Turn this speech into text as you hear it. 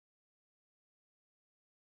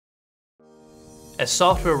As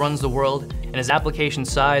software runs the world, and as application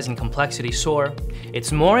size and complexity soar,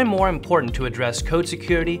 it's more and more important to address code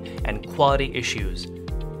security and quality issues.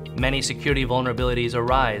 Many security vulnerabilities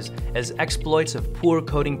arise as exploits of poor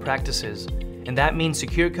coding practices, and that means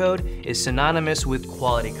secure code is synonymous with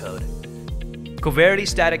quality code. Coverity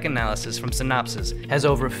Static Analysis from Synopsys has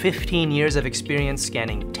over 15 years of experience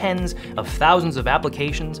scanning tens of thousands of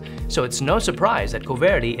applications, so it's no surprise that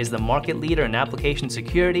Coverity is the market leader in application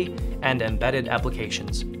security and embedded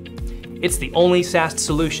applications. It's the only SAST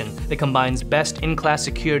solution that combines best-in-class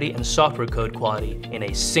security and software code quality in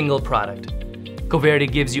a single product. Coverity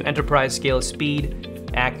gives you enterprise-scale speed,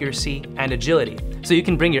 accuracy, and agility, so you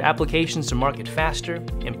can bring your applications to market faster,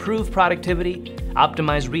 improve productivity,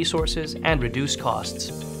 optimize resources, and reduce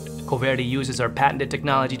costs. Coverity uses our patented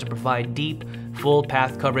technology to provide deep, full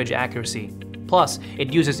path coverage accuracy. Plus,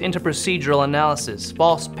 it uses interprocedural analysis,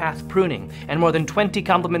 false path pruning, and more than 20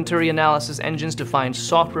 complementary analysis engines to find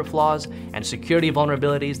software flaws and security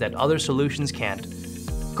vulnerabilities that other solutions can't.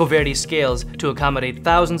 Coverity scales to accommodate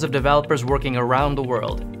thousands of developers working around the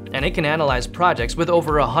world, and it can analyze projects with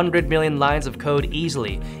over 100 million lines of code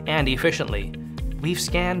easily and efficiently. We've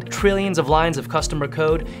scanned trillions of lines of customer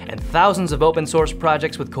code and thousands of open source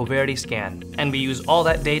projects with Coverity Scan, and we use all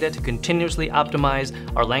that data to continuously optimize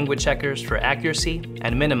our language checkers for accuracy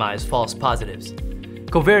and minimize false positives.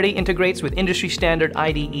 Coverity integrates with industry standard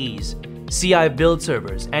IDEs, CI build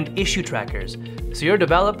servers, and issue trackers, so your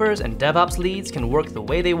developers and DevOps leads can work the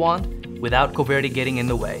way they want without Coverity getting in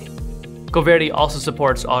the way. Coverity also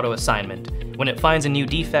supports auto assignment. When it finds a new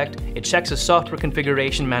defect, it checks a software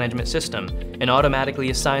configuration management system and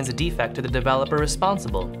automatically assigns the defect to the developer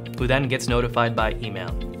responsible, who then gets notified by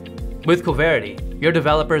email. With Coverity, your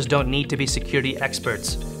developers don't need to be security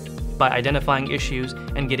experts. By identifying issues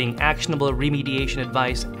and getting actionable remediation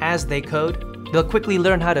advice as they code, they'll quickly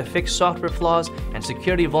learn how to fix software flaws and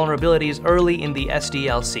security vulnerabilities early in the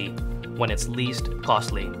SDLC, when it's least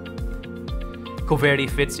costly. Coverity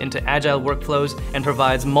fits into agile workflows and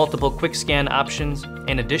provides multiple quick scan options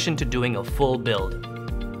in addition to doing a full build.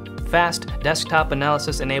 Fast desktop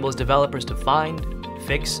analysis enables developers to find,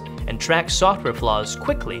 fix, and track software flaws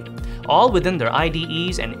quickly, all within their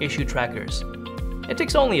IDEs and issue trackers. It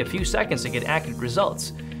takes only a few seconds to get accurate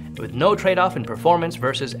results, with no trade-off in performance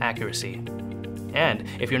versus accuracy. And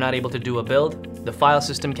if you're not able to do a build, the file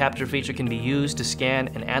system capture feature can be used to scan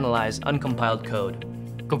and analyze uncompiled code.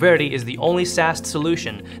 Coverity is the only SAST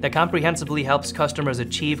solution that comprehensively helps customers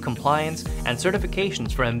achieve compliance and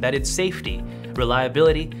certifications for embedded safety,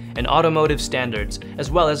 reliability, and automotive standards, as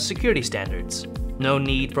well as security standards. No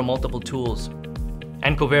need for multiple tools.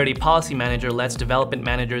 And Coverity Policy Manager lets development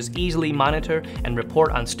managers easily monitor and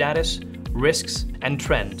report on status, risks, and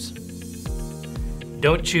trends.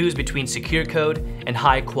 Don't choose between secure code and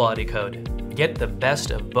high-quality code. Get the best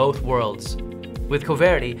of both worlds. With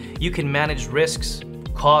Coverity, you can manage risks,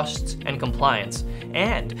 costs, and compliance,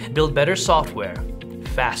 and build better software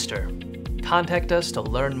faster. Contact us to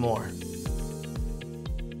learn more.